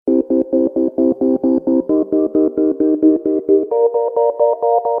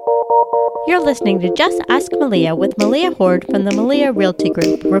You're listening to Just Ask Malia with Malia Horde from the Malia Realty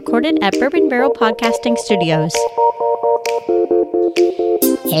Group, recorded at Bourbon Barrel Podcasting Studios.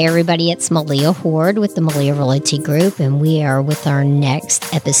 Hey everybody, it's Malia Horde with the Malia Realty Group, and we are with our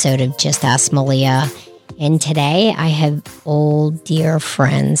next episode of Just Ask Malia. And today I have old dear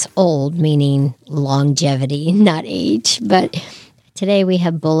friends, old meaning longevity, not age, but today we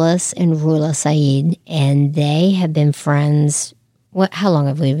have Bullis and Rula Saeed, and they have been friends. How long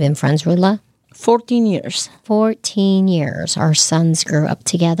have we been friends, Rula? 14 years. 14 years. Our sons grew up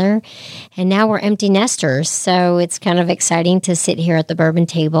together, and now we're empty nesters. So it's kind of exciting to sit here at the bourbon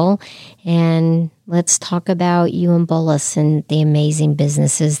table, and let's talk about you and Bullis and the amazing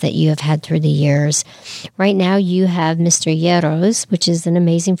businesses that you have had through the years. Right now, you have Mr. Hierros, which is an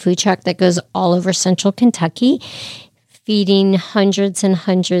amazing food truck that goes all over central Kentucky, feeding hundreds and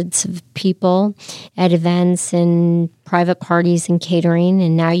hundreds of people at events and private parties and catering.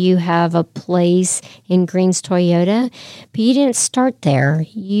 And now you have a place in Greens Toyota. But you didn't start there.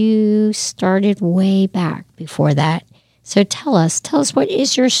 You started way back before that. So tell us what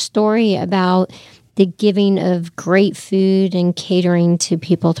is your story about the giving of great food and catering to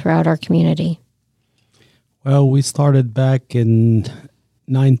people throughout our community? Well, we started back in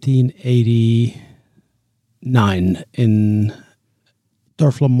 1989 in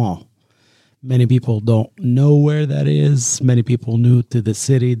Turfland Mall. Many people don't know where that is. Many people new to the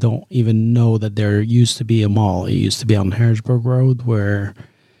city don't even know that there used to be a mall. It used to be on Harrisburg Road where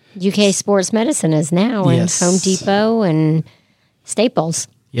UK Sports Medicine is now, yes, and Home Depot and Staples.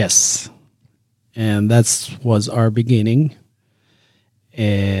 Yes. And that was our beginning.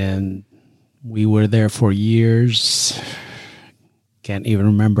 And we were there for years. Can't even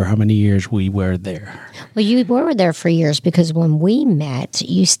remember how many years we were there. Well, you were there for years because when we met,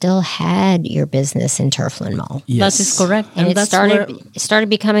 you still had your business in Turfland Mall. Yes. That is correct. And it started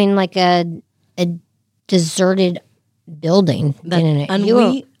becoming like a deserted building, didn't it?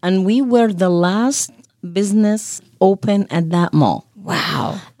 And we were the last business open at that mall.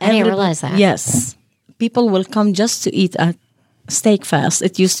 Wow. I didn't realize that. Yes. People will come just to eat at Steak Fest.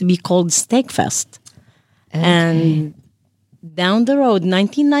 It used to be called Steak Fest. Okay. And down the road,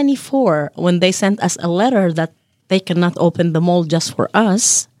 1994, when they sent us a letter that they cannot open the mall just for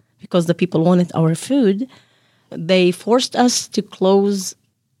us because the people wanted our food, they forced us to close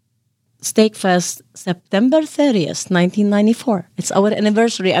Steak Fest September 30th, 1994. It's our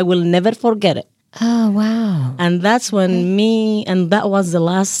anniversary. I will never forget it. Oh, wow. And that's when that was the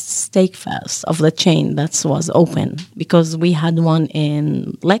last Steak Fest of the chain that was open, because we had one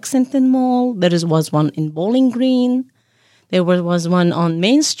in Lexington Mall. There was one in Bowling Green. There was one on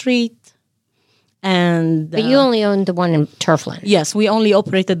Main Street. But you only owned the one in Turfland. Yes, we only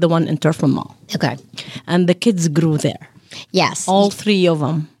operated the one in Turfland Mall. Okay. And the kids grew there. Yes. All three of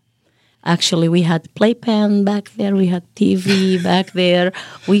them. Actually, we had playpen back there. We had TV back there.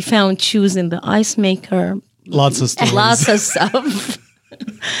 We found shoes in the ice maker. Lots of stories. Lots of stuff.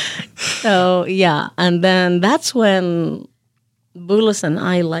 So, yeah. And then that's when Bullis and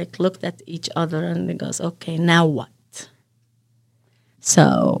I looked at each other and they goes, okay, now what?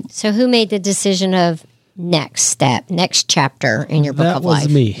 So who made the decision of next step, next chapter in your book of life? That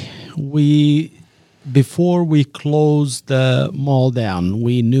was me. Before we closed the mall down,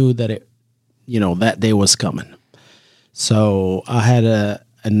 we knew that that day was coming. So I had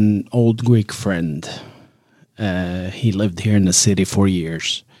an old Greek friend. He lived here in the city for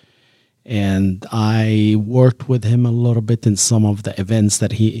years. And I worked with him a little bit in some of the events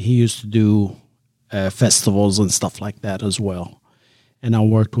that he used to do, festivals and stuff like that as well. And I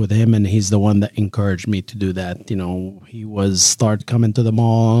worked with him, and he's the one that encouraged me to do that. He started coming to the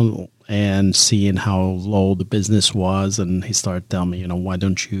mall and seeing how low the business was, and he started telling me, why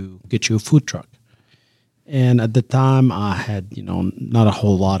don't you get you a food truck? And at the time, I had, not a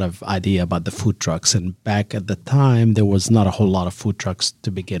whole lot of idea about the food trucks. And back at the time, there was not a whole lot of food trucks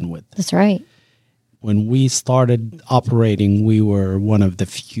to begin with. That's right. When we started operating, we were one of the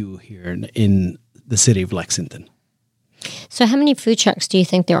few here in the city of Lexington. So how many food trucks do you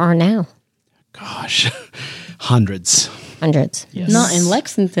think there are now? Gosh, hundreds. Hundreds. Yes. not in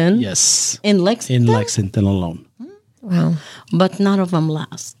Lexington. Yes. In Lexington? In Lexington alone. Wow. But none of them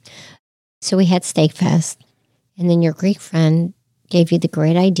last. So we had Steak Fest, and then your Greek friend gave you the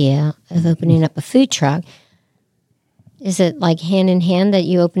great idea of opening up a food truck. Is it like hand in hand that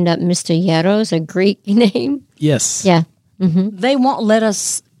you opened up Mr. Hierros, a Greek name? Yes. Yeah. Mm-hmm. They won't let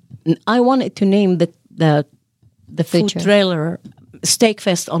us. I wanted to name the food trailer Steak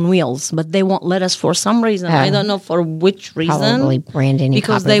Fest on Wheels, but they won't let us for some reason. I don't know for which reason. Probably branding,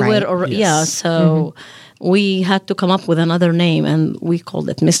 because they were. Yes. So we had to come up with another name, and we called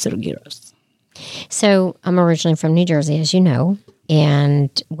it Mr. Gyros. So I'm originally from New Jersey, as you know. And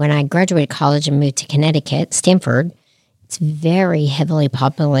when I graduated college and moved to Connecticut, Stamford, it's very heavily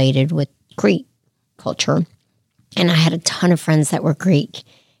populated with Greek culture. And I had a ton of friends that were Greek.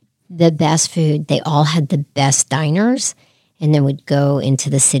 The best food, they all had the best diners, and then would go into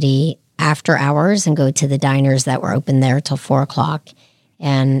the city after hours and go to the diners that were open there till 4 o'clock.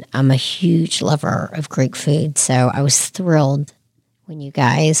 And I'm a huge lover of Greek food, so I was thrilled when you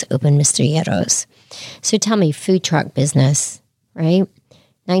guys opened Mr. Gyros. So tell me, food truck business, right?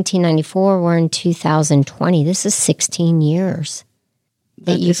 1994, we're in 2020. This is 16 years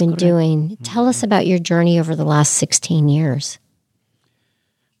that you've been doing. Tell us about your journey over the last 16 years.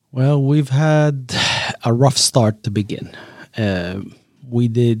 Well, we've had a rough start to begin. We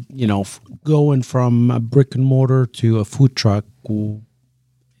did, going from a brick and mortar to a food truck.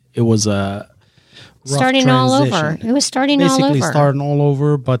 It was a rough starting all over. It was starting Basically all over. starting all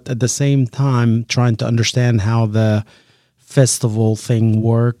over, but at the same time, trying to understand how the festival thing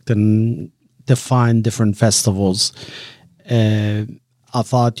worked and define different festivals. I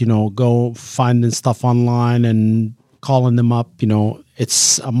thought, go finding stuff online and calling them up,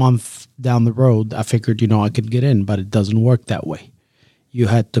 it's a month down the road. I figured, I could get in, but it doesn't work that way. You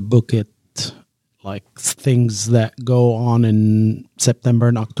had to book it like things that go on in September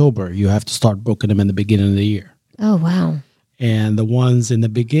and October. You have to start booking them in the beginning of the year. Oh, wow. And the ones in the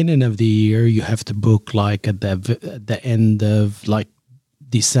beginning of the year, you have to book like at the end of like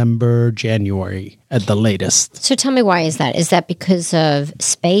December, January at the latest. So tell me, why is that? Is that because of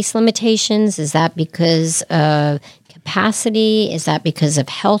space limitations? Is that because of capacity? Is that because of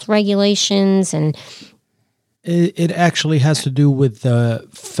health regulations? And it actually has to do with the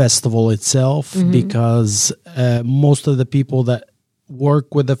festival itself, because most of the people that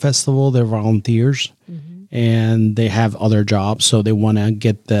work with the festival, they're volunteers, and they have other jobs, so they want to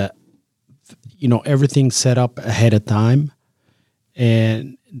get everything set up ahead of time.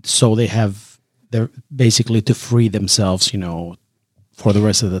 And so they're basically to free themselves, for the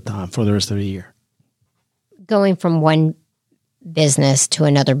rest of the time, for the rest of the year. Going from one business to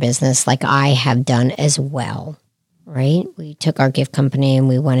another business, like I have done as well, right? We took our gift company and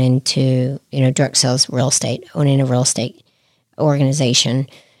we went into, direct sales real estate, owning a real estate organization.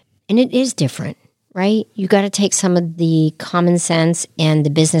 And it is different, right? You got to take some of the common sense and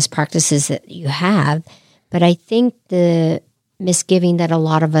the business practices that you have. But I think the misgiving that a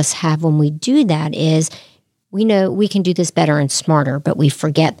lot of us have when we do that is we know we can do this better and smarter, but we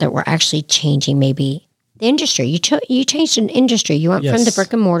forget that we're actually changing maybe the industry. You changed an industry. You went from the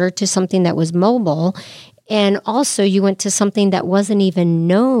brick and mortar to something that was mobile, and also you went to something that wasn't even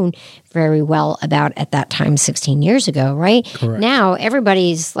known very well about at that time 16 years ago, right? Correct. Now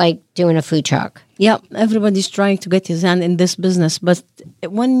everybody's like doing a food truck. Yep, everybody's trying to get his hand in this business. But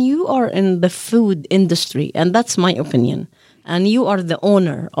when you are in the food industry, and that's my opinion, and you are the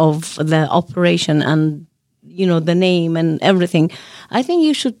owner of the operation and, the name and everything, I think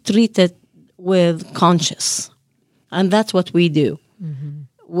you should treat it with conscience. And that's what we do.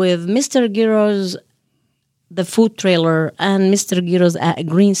 With Mr. Gyros, the food trailer, and Mr. Gyros at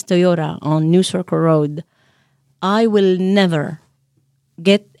Green's Toyota on New Circle Road, I will never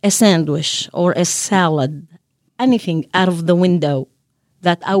get a sandwich or a salad, anything out of the window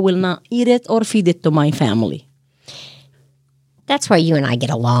that I will not eat it or feed it to my family. That's why you and I get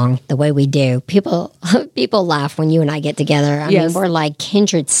along the way we do. People laugh when you and I get together. I mean, we're like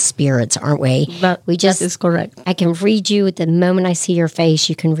kindred spirits, aren't we? That is correct. I can read you the moment I see your face.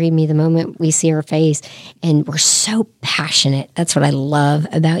 You can read me the moment we see our face. And we're so passionate. That's what I love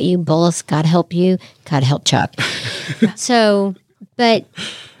about you. Bullis, God help you. God help Chuck. So, but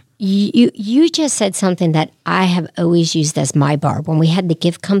you just said something that I have always used as my bar. When we had the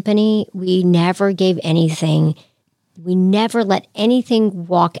gift company, we never gave anything. We never let anything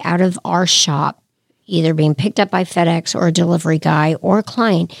walk out of our shop, either being picked up by FedEx or a delivery guy or a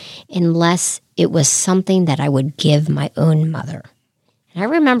client, unless it was something that I would give my own mother. And I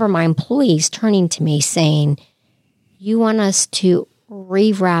remember my employees turning to me saying, you want us to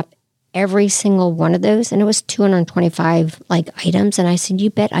rewrap every single one of those? And it was 225 items. And I said, you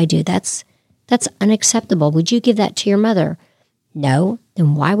bet I do. That's unacceptable. Would you give that to your mother? No.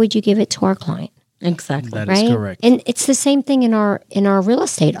 Then why would you give it to our client? Exactly. That right? is correct. And it's the same thing in our real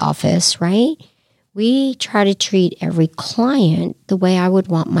estate office, right? We try to treat every client the way I would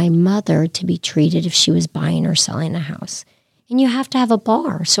want my mother to be treated if she was buying or selling a house. And you have to have a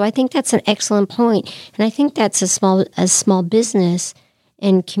bar. So I think that's an excellent point. And I think that's as small business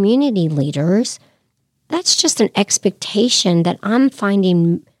and community leaders, that's just an expectation that I'm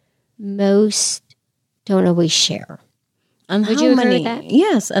finding most don't always share. And Would how you agree many? with that?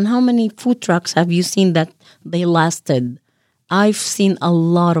 Yes, and how many food trucks have you seen that they lasted? I've seen a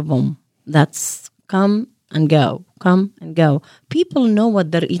lot of them. That's come and go, come and go. People know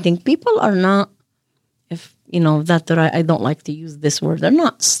what they're eating. People are not, if you know that right. I don't like to use this word. They're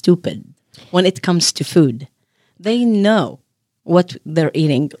not stupid when it comes to food. They know what they're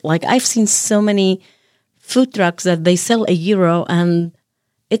eating. Like I've seen so many food trucks that they sell €1 and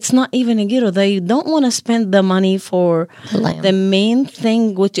it's not even €1. They don't want to spend the money for lamb. the main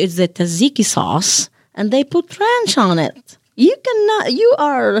thing, which is the tzatziki sauce, and they put ranch on it. You cannot. You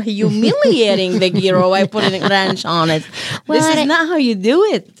are humiliating the gyro by putting ranch on it. This is not how you do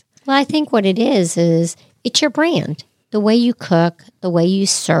it. Well, I think what it is it's your brand. The way you cook, the way you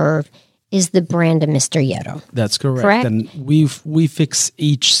serve is the brand of Mr. Yetto. That's correct. Correct? And we fix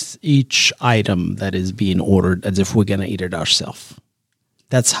each item that is being ordered as if we're gonna eat it ourselves.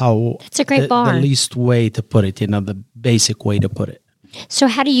 That's how. That's a great bar. The least way to put it, the basic way to put it. So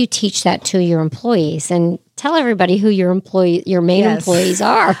how do you teach that to your employees? And tell everybody who your main Yes. employees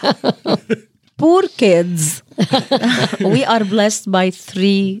are. Poor kids. We are blessed by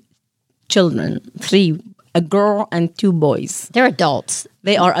 3 children. 3, a girl and 2 boys. They're adults.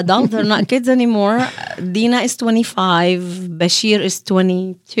 They are adults. They're not kids anymore. Dina is 25. Bashir is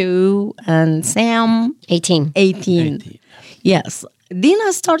 22. And Sam, 18. 18. Yes.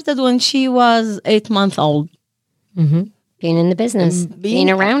 Dina started when she was 8 months old. Being in the business, being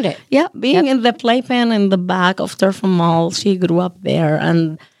around it. Yeah, being in the playpen in the back of Turf Mall. She grew up there.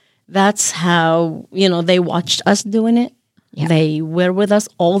 And that's how, they watched us doing it. Yeah. They were with us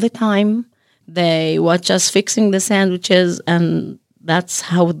all the time. They watch us fixing the sandwiches, and that's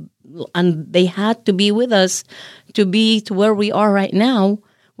how, and they had to be with us to be to where we are right now.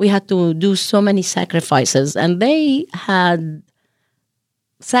 We had to do so many sacrifices, and they had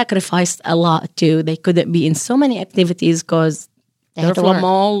sacrificed a lot too. They couldn't be in so many activities because They had to from work.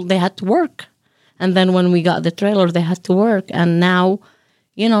 all they had to work. And then when we got the trailer, they had to work. And now,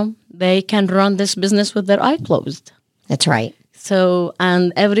 they can run this business with their eye closed. That's right. So,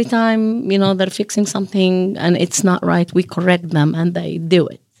 and every time, they're fixing something and it's not right, we correct them and they do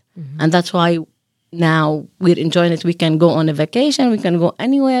it. And that's why now we're enjoying it. We can go on a vacation, we can go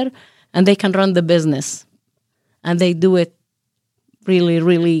anywhere, and they can run the business. And they do it really,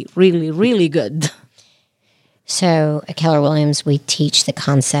 really, really, really good. So at Keller Williams, we teach the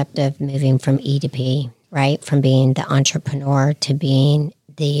concept of moving from E to P, right? From being the entrepreneur to being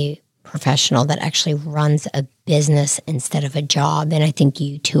the professional that actually runs a business instead of a job. And I think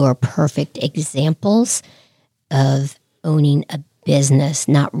you two are perfect examples of owning a business,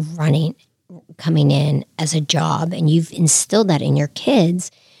 not coming in as a job. And you've instilled that in your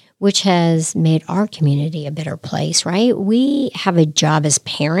kids, which has made our community a better place, right? We have a job as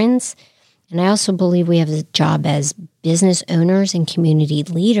parents, and I also believe we have a job as business owners and community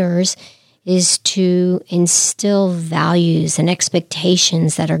leaders is to instill values and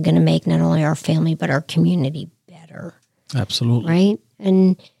expectations that are going to make not only our family, but our community better, Absolutely. right?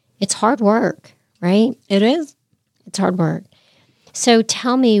 And it's hard work, right? It is. It's hard work. So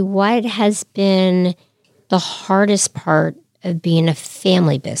tell me, what has been the hardest part of being a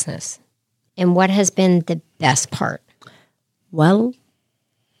family business? And what has been the best part? Well,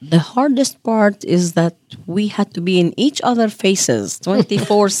 the hardest part is that we had to be in each other's faces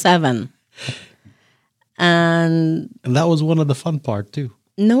 24/7. And And that was one of the fun part too.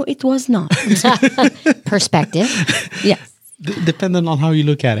 no, it was not. Perspective. Yes. Depending on how you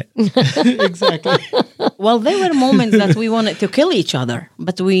look at it. Exactly. Well, there were moments that we wanted to kill each other,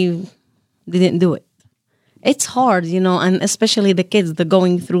 but we didn't do it. It's hard, and especially the kids, they're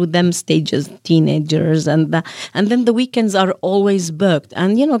going through them stages, teenagers, and then the weekends are always booked.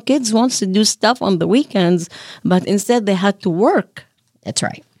 And, kids wants to do stuff on the weekends, but instead they had to work. That's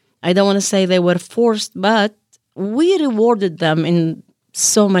right. I don't want to say they were forced, but we rewarded them in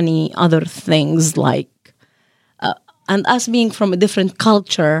so many other things, like, and us being from a different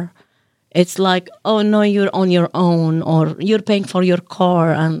culture, it's like, oh no, you're on your own, or you're paying for your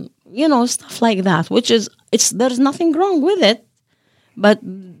car, and stuff like that. Which is, there's nothing wrong with it, but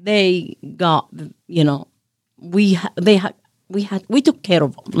they got, we took care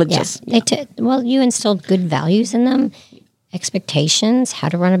of them. Well, you instilled good values in them, expectations, how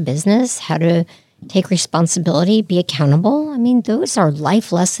to run a business, how to take responsibility, be accountable. I mean, those are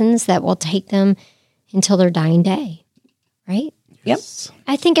life lessons that will take them until their dying day, right? Yep.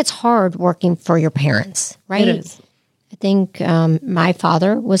 I think it's hard working for your parents, right? It is. I think my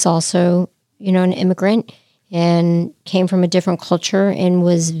father was also, an immigrant and came from a different culture and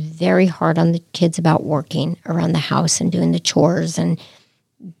was very hard on the kids about working around the house and doing the chores. And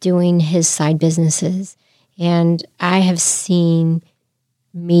doing his side businesses. And I have seen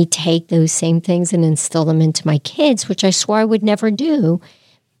me take those same things and instill them into my kids, which I swore I would never do.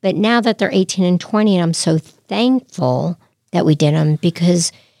 But now that they're 18 and 20, I'm so thankful that we did them,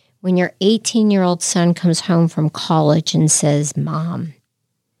 because when your 18-year-old son comes home from college and says, Mom,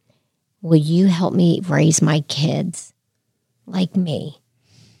 will you help me raise my kids like me?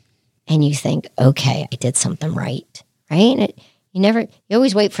 And you think, okay, I did something right, right? You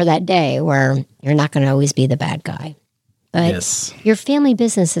always wait for that day where you're not going to always be the bad guy. But Yes. your family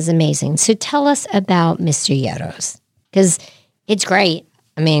business is amazing. So tell us about Mr. Hierros, because it's great.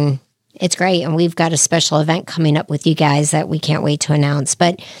 I mean, it's great. And we've got a special event coming up with you guys that we can't wait to announce.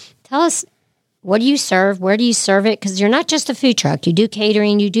 But tell us, what do you serve? Where do you serve it? Because you're not just a food truck. You do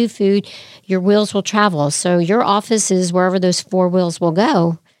catering, you do food. Your wheels will travel. So your office is wherever those 4 wheels will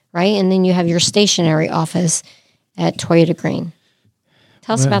go, right? And then you have your stationary office at Toyota Green.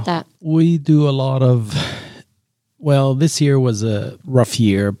 Tell us about that. We do a lot of, well, this year was a rough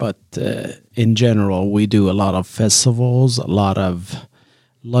year, but in general, we do a lot of festivals, a lot of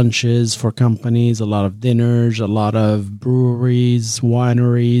lunches for companies, a lot of dinners, a lot of breweries,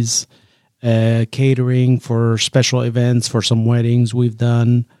 wineries, catering for special events, for some weddings we've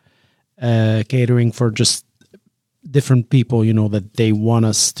done, catering for just different people, that they want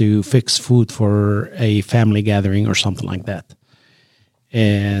us to fix food for a family gathering or something like that.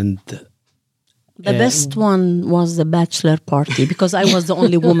 And The best one was the bachelor party, because I was the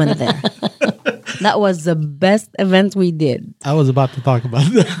only woman there. That was the best event we did. I was about to talk about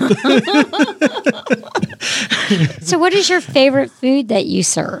that. So what is your favorite food that you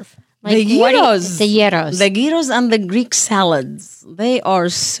serve? The gyros. The gyros. The gyros and the Greek salads. They are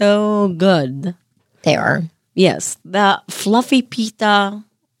so good. They are. Yes. The fluffy pita,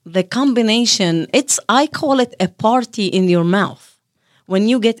 the combination, I call it a party in your mouth. When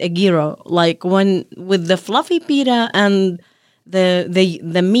you get a gyro, like with the fluffy pita and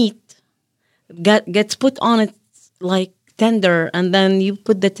the meat gets put on it like tender, and then you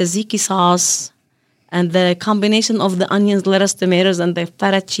put the tzatziki sauce and the combination of the onions, lettuce, tomatoes, and the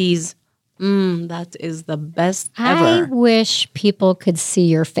feta cheese. That is the best ever. I wish people could see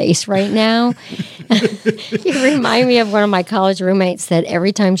your face right now. You remind me of one of my college roommates that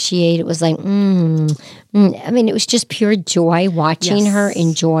every time she ate, it was like, I mean, it was just pure joy watching her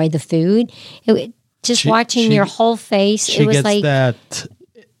enjoy the food. Watching your whole face. She It was gets like that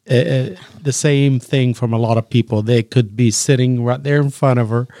the same thing from a lot of people. They could be sitting right there in front of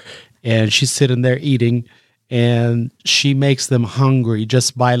her, and she's sitting there eating, and she makes them hungry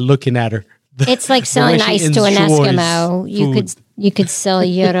just by looking at her. it's like selling way she ice to an enjoys Eskimo. You could sell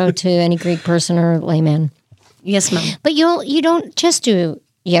gyro to any Greek person or layman. Yes, ma'am. But you don't just do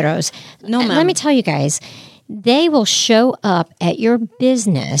gyros. No, ma'am. Let me tell you guys, they will show up at your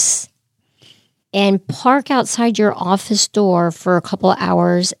business and park outside your office door for a couple of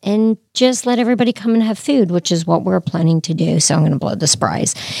hours and just let everybody come and have food, which is what we're planning to do. So I'm going to blow the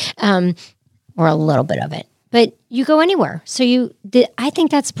surprise, or a little bit of it. But you go anywhere. So I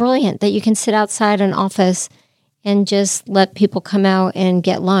think that's brilliant that you can sit outside an office and just let people come out and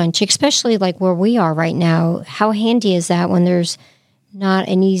get lunch, especially like where we are right now. How handy is that when there's not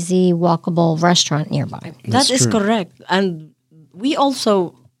an easy, walkable restaurant nearby? That is correct. And we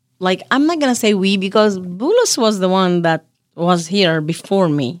also, I'm not going to say we, because Boulos was the one that was here before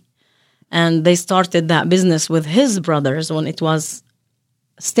me. And they started that business with his brothers when it was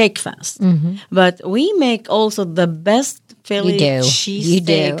Steak Fest. But we make also the best Philly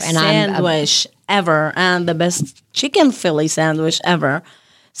cheesesteak sandwich ever, and the best chicken Philly sandwich ever.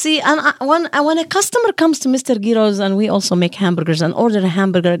 See, and when a customer comes to Mr. Gyros and we also make hamburgers and order a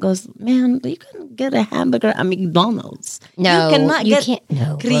hamburger, it goes, man, you can get a hamburger at McDonald's. No, you cannot you get can't.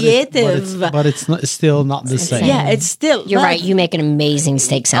 No. creative. But it's still not the same. Yeah, it's still. You're right. You make an amazing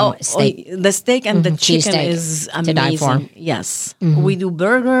steak sandwich. The steak and the chicken cheesesteak is to die for. amazing. Yes. We do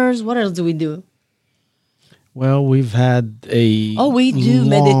burgers. What else do we do? Well, we've had we do long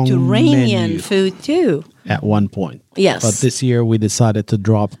Mediterranean menu food too. at one point. Yes. But this year we decided to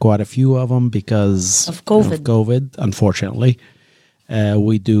drop quite a few of them because Of COVID. Unfortunately.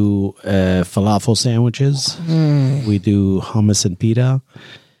 We do falafel sandwiches. We do hummus and pita.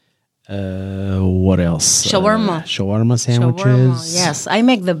 What else? Shawarma. Shawarma sandwiches. Shawarma. Yes, I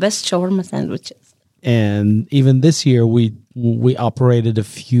make the best shawarma sandwiches. And even this year, we operated a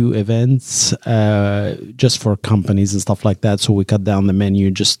few events just for companies and stuff like that. So we cut down the menu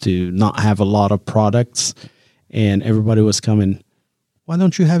just to not have a lot of products. And everybody was coming, why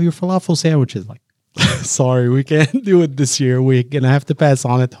don't you have your falafel sandwiches? Like, sorry, we can't do it this year. We're going to have to pass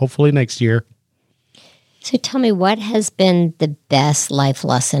on it, hopefully next year. So tell me, what has been the best life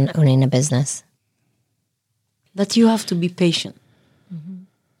lesson owning a business? That you have to be patient.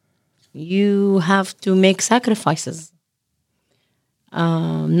 You have to make sacrifices.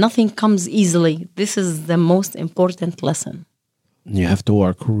 Nothing comes easily. This is the most important lesson. You have to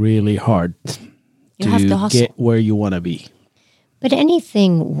work really hard You have to hustle. get where you want to be. But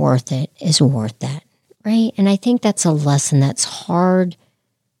anything worth it is worth that, right? And I think that's a lesson that's hard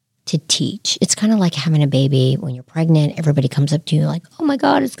to teach. It's kind of like having a baby. When you're pregnant, everybody comes up to you like, oh my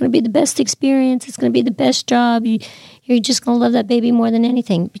God, it's going to be the best experience. It's going to be the best job. You're just going to love that baby more than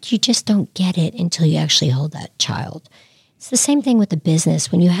anything. But you just don't get it until you actually hold that child. It's the same thing with a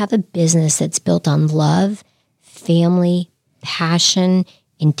business. When you have a business that's built on love, family, passion,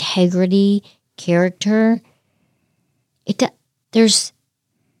 integrity, character, there's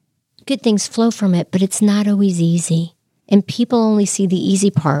good things flow from it, but it's not always easy. And people only see the easy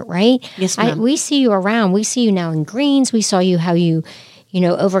part, right? Yes, ma'am. We see you around. We see you now in Greens. We saw you how you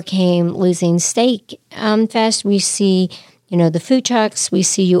overcame losing Steak Fest. We see, the food trucks. We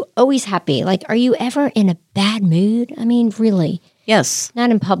see you always happy. Like, are you ever in a bad mood? I mean, really? Yes.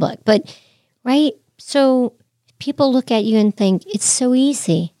 Not in public, but, right? So people look at you and think, it's so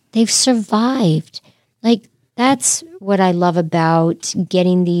easy. They've survived. Like, that's what I love about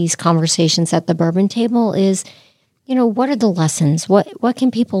getting these conversations at the bourbon table is, what are the lessons? What can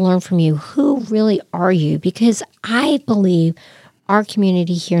people learn from you? Who really are you? Because I believe our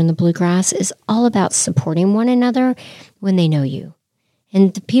community here in the Bluegrass is all about supporting one another when they know you.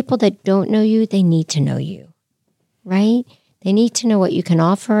 And the people that don't know you, they need to know you, right? They need to know what you can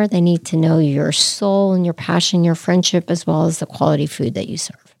offer. They need to know your soul and your passion, your friendship, as well as the quality food that you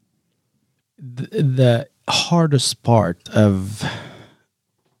serve. The hardest part of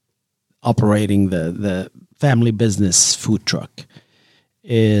operating the family business food truck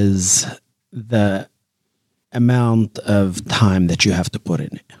is the amount of time that you have to put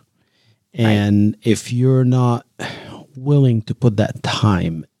in it. And if you're not willing to put that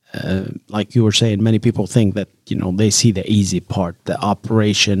time, like you were saying, many people think that, they see the easy part, the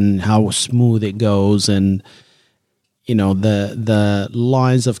operation, how smooth it goes, and, the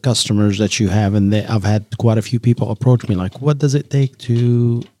lines of customers that you have. And I've had quite a few people approach me like, what does it take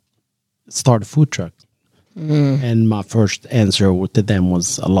to start a food truck? And my first answer to them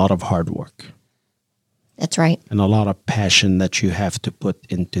was a lot of hard work. That's right. And a lot of passion that you have to put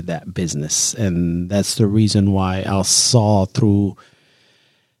into that business. And that's the reason why I saw through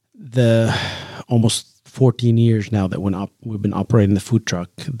the almost 14 years now that we've been operating the food truck,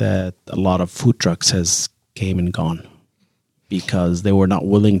 that a lot of food trucks has came and gone because they were not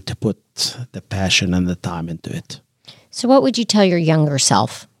willing to put the passion and the time into it. So what would you tell your younger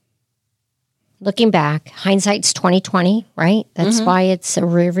self? Looking back, hindsight's 20/20, right? That's why it's a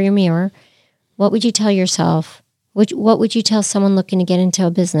rearview mirror. What would you tell yourself? What would you tell someone looking to get into a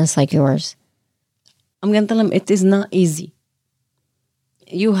business like yours? I'm going to tell them it is not easy.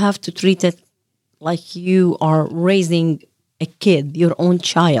 You have to treat it like you are raising a kid, your own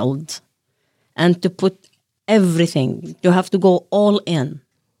child, and to put everything. You have to go all in.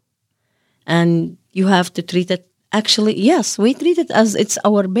 And you have to treat it, actually, yes, we treat it as it's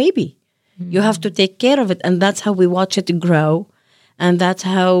our baby. You have to take care of it, and that's how we watch it grow, and that's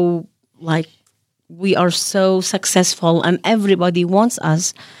how, we are so successful, and everybody wants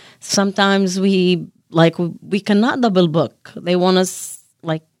us. Sometimes we cannot double book. They want us,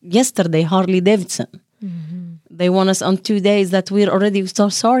 like yesterday, Harley Davidson. They want us on 2 days that we're already so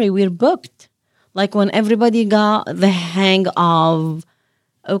sorry, we're booked. Like when everybody got the hang of,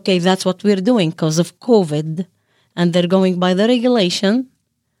 okay, that's what we're doing because of COVID, and they're going by the regulation.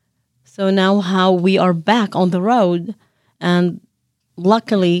 So now how we are back on the road, and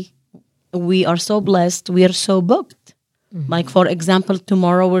luckily we are so blessed, we are so booked. Like, for example,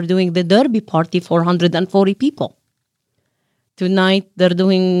 tomorrow we're doing the Derby party for 140 people. Tonight they're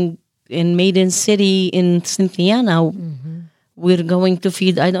doing in Maiden City in Cynthiana. We're going to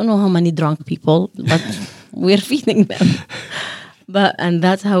feed, I don't know how many drunk people, but we're feeding them. And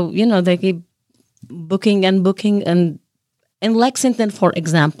that's how, they keep booking. And in Lexington, for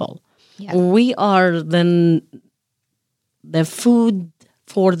example, we are the food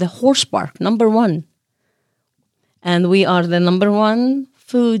for the horse park, #1. And we are the #1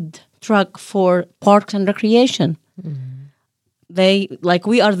 food truck for parks and recreation.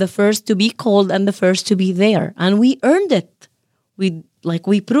 We are the first to be called and the first to be there. And we earned it. We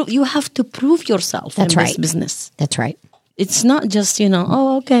prove, you have to prove yourself in this business. That's right. It's not just,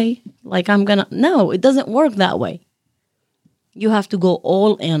 okay, no, it doesn't work that way. You have to go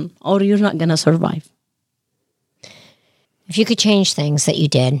all in or you're not going to survive. If you could change things that you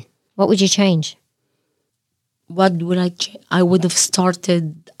did, what would you change? what would I would have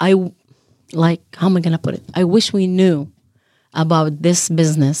started, like, how am I going to put it? I wish we knew about this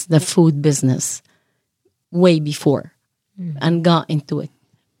business, the food business, way before and got into it,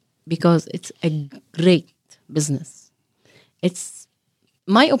 because it's a great business. It's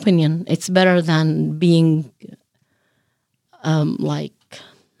my opinion. It's better than being like,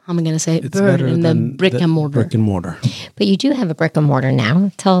 how am I going to say it? It's Bird better in the than brick and mortar. Brick and mortar. But you do have a brick and mortar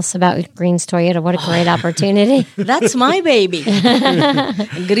now. Tell us about Green's Toyota. What a great opportunity. That's my baby.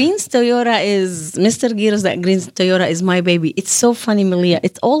 Green's Toyota is, Mr. Gears, that Green's Toyota is my baby. It's so funny, Malia.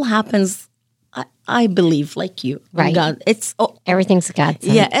 It all happens, I believe, like you. Right. God. It's, Everything's God's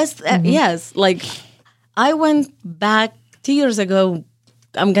son. yeah, yes. Like, I went back 2 years ago,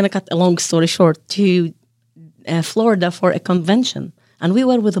 I'm going to cut a long story short, to Florida for a convention. And we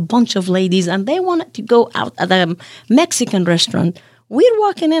were with a bunch of ladies, and they wanted to go out at a Mexican restaurant. We're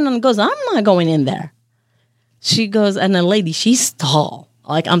walking in, and goes, I'm not going in there. She goes, and a lady, she's tall.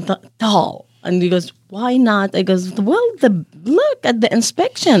 Like, I'm tall. And he goes, why not? I goes, well, look at the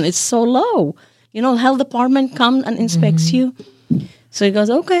inspection. It's so low. You know, health department comes and inspects you. So he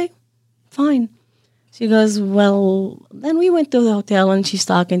goes, okay, fine. She goes, well, then we went to the hotel, and she's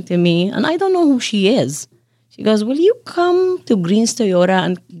talking to me, and I don't know who she is. She goes, will you come to Green's Toyota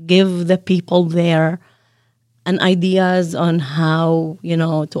and give the people there an ideas on how, you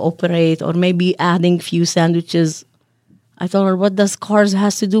know, to operate, or maybe adding few sandwiches? I told her, what does cars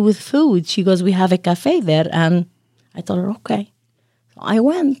has to do with food? She goes, we have a cafe there. And I told her, okay. So I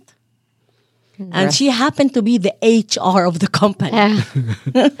went. And she happened to be the HR of the company.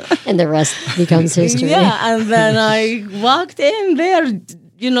 And the rest becomes history. Yeah, and then I walked in there,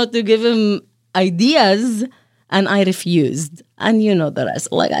 you know, to give him ideas. And I refused. And you know the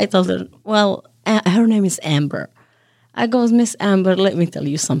rest. Like, I told her, well, her name is Amber. I goes, Miss Amber, let me tell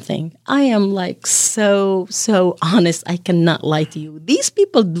you something. I am like so honest. I cannot lie to you. These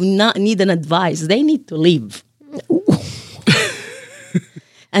people do not need an advice. They need to leave.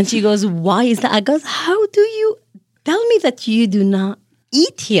 And she goes, why is that? I goes, how do you tell me that you do not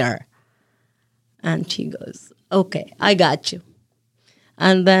eat here? And she goes, okay, I got you.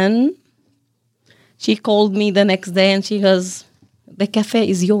 And then she called me the next day, and she goes, the cafe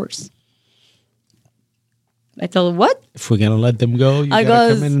is yours. I told her, what? If we're going to let them go, you got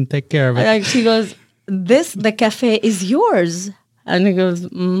to come in and take care of it. She goes, the cafe is yours. And he goes,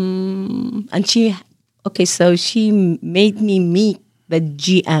 And so she made me meet the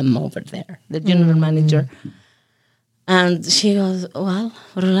GM over there, the general manager. And she goes, well,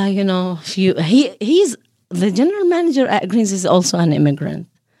 you know, he's the general manager at Greens is also an immigrant.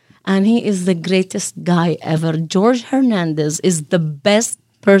 And he is the greatest guy ever. George Hernandez is the best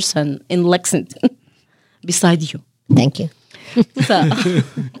person in Lexington beside you. Thank you. So,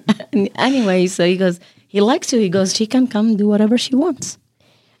 anyway, so he goes, he likes you. He goes, she can come do whatever she wants.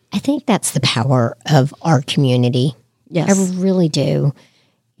 I think that's the power of our community. Yes. I really do.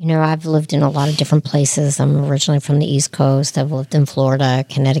 You know, I've lived in a lot of different places. I'm originally from the East Coast. I've lived in Florida,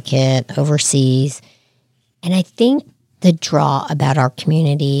 Connecticut, overseas. And I think the draw about our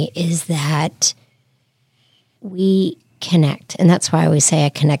community is that we connect. And that's why I always say I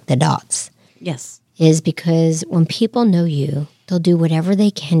connect the dots. Yes. Is because when people know you, they'll do whatever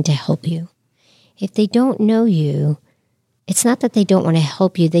they can to help you. If they don't know you, it's not that they don't want to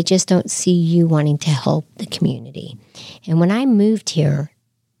help you. They just don't see you wanting to help the community. And when I moved here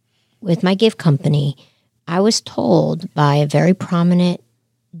with my gift company, I was told by a very prominent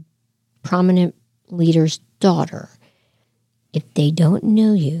leader's daughter, if they don't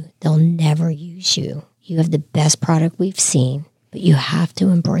know you, they'll never use you. You have the best product we've seen, but you have to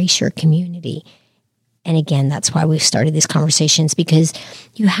embrace your community. And again, that's why we've started these conversations, because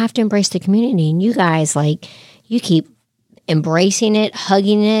you have to embrace the community. And you guys, like, you keep embracing it,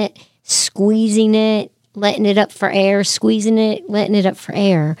 hugging it, squeezing it, letting it up for air, squeezing it, letting it up for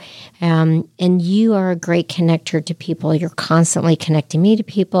air. And you are a great connector to people. You're constantly connecting me to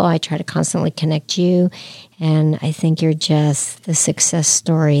people. I try to constantly connect you. And I think you're just the success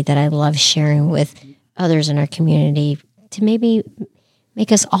story that I love sharing with others in our community, to maybe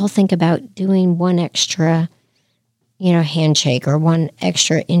make us all think about doing one extra, handshake, or one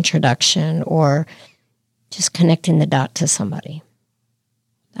extra introduction, or just connecting the dot to somebody.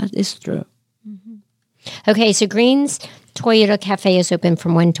 That is true. Okay, so Green's Toyota Cafe is open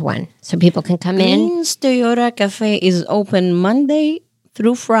from when to when? So people can come in? Green's Toyota Cafe is open Monday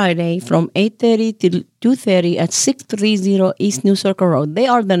through Friday from 8:30 to 2:30 at 630 East New Circle Road. They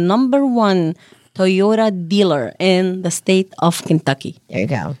are the #1 Toyota dealer in the state of Kentucky. There you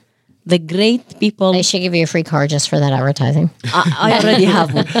go. The great people. I should give you a free car just for that advertising. I already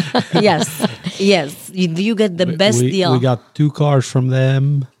have one. Yes. Yes, you get the best deal. We got 2 cars from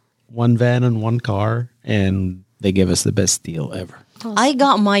them, 1 van and 1 car, and they gave us the best deal ever. I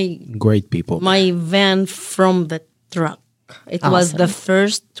got my Great people. van from the truck. It was the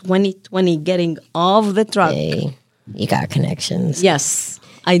first 2020 getting off the truck. Hey, you got connections. Yes,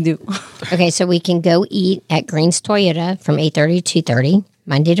 I do. Okay, so we can go eat at Green's Toyota from 8:30 to 2:30,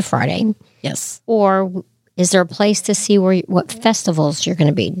 Monday to Friday. Yes. Or is there a place to see what festivals you're going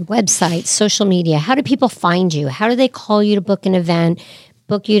to be? Websites, social media. How do people find you? How do they call you to book an event,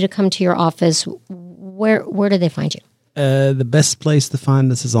 book you to come to your office? Where do they find you? The best place to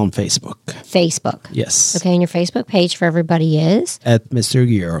find us is on Facebook. Facebook. Yes. Okay, and your Facebook page for everybody is? At Mr.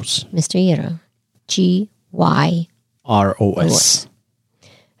 Gyros. Mr. Gyro. Gyros. ROS.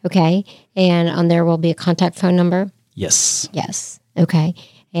 Okay, and on there will be a contact phone number? Yes. Yes. Okay.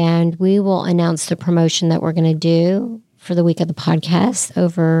 And we will announce the promotion that we're going to do for the week of the podcast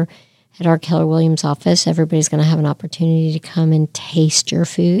over at our Keller Williams office. Everybody's going to have an opportunity to come and taste your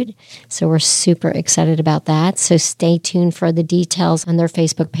food. So we're super excited about that. So stay tuned for the details on their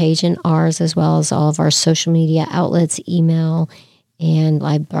Facebook page and ours, as well as all of our social media outlets, email, and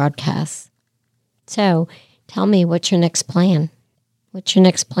live broadcasts. So tell me, what's your next plan? What's your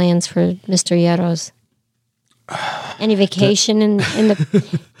next plans for Mr. Gyros? Any vacation in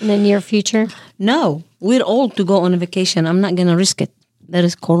the near future? No, we're old to go on a vacation. I'm not going to risk it. There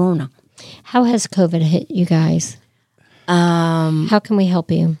is Corona. How has COVID hit you guys? How can we help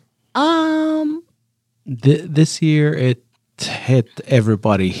you? This year it hit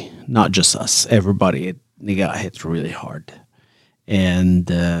everybody, not just us. Everybody. They got hit really hard. And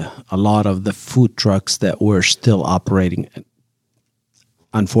a lot of the food trucks that were still operating,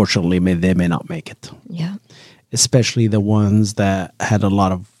 unfortunately, they may not make it. Yeah. Especially the ones that had a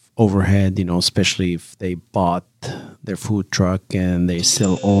lot of overhead, especially if they bought their food truck and they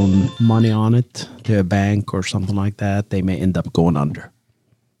still own money on it to a bank or something like that, they may end up going under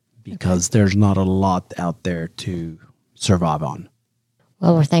because there's not a lot out there to survive on.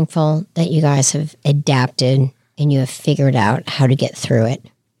 Well, we're thankful that you guys have adapted and you have figured out how to get through it.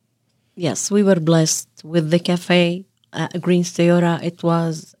 Yes, we were blessed with the cafe at Green's Toyota. It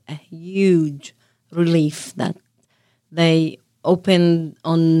was a huge relief that they opened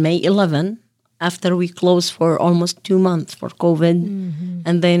on May 11 after we closed for almost 2 months for COVID. Mm-hmm.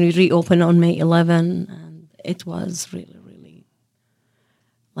 And then we reopened on May 11. And it was really, really,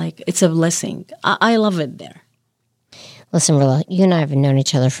 it's a blessing. I love it there. Listen, Rilla, you and I have known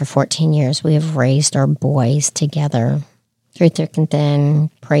each other for 14 years. We have raised our boys together through thick and thin,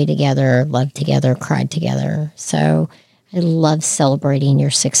 prayed together, loved together, cried together. So I love celebrating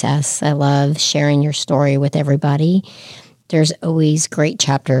your success. I love sharing your story with everybody. There's always great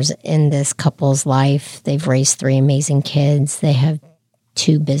chapters in this couple's life. They've raised 3 amazing kids. They have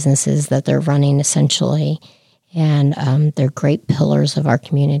 2 businesses that they're running essentially. And they're great pillars of our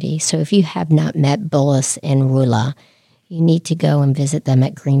community. So if you have not met Bullis and Rula, you need to go and visit them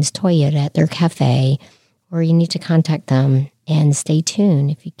at Green's Toyota at their cafe, or you need to contact them and stay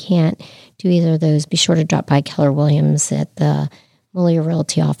tuned. If you can't do either of those, be sure to drop by Keller Williams at the Malia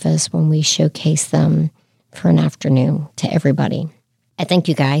Realty office when we showcase them for an afternoon to everybody. I thank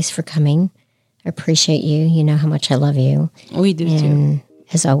you guys for coming. I appreciate you. You know how much I love you. We do and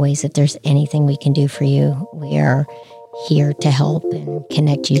as always, if there's anything we can do for you, we are here to help and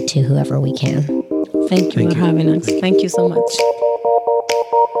connect you to whoever we can. Thank you for having us. Thank you so much.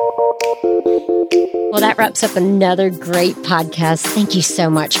 Well, that wraps up another great podcast. Thank you so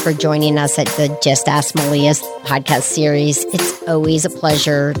much for joining us at the Just Ask Malia podcast series. It's always a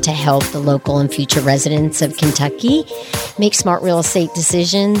pleasure to help the local and future residents of Kentucky make smart real estate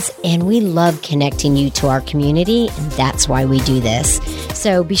decisions. And we love connecting you to our community. And that's why we do this.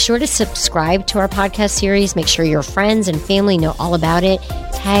 So be sure to subscribe to our podcast series. Make sure your friends and family know all about it.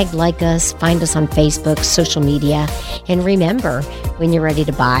 Tag, like us, find us on Facebook, social media. And remember, when you're ready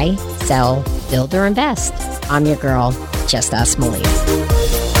to buy, sell, build, or invest, I'm your girl, Just Ask Malia.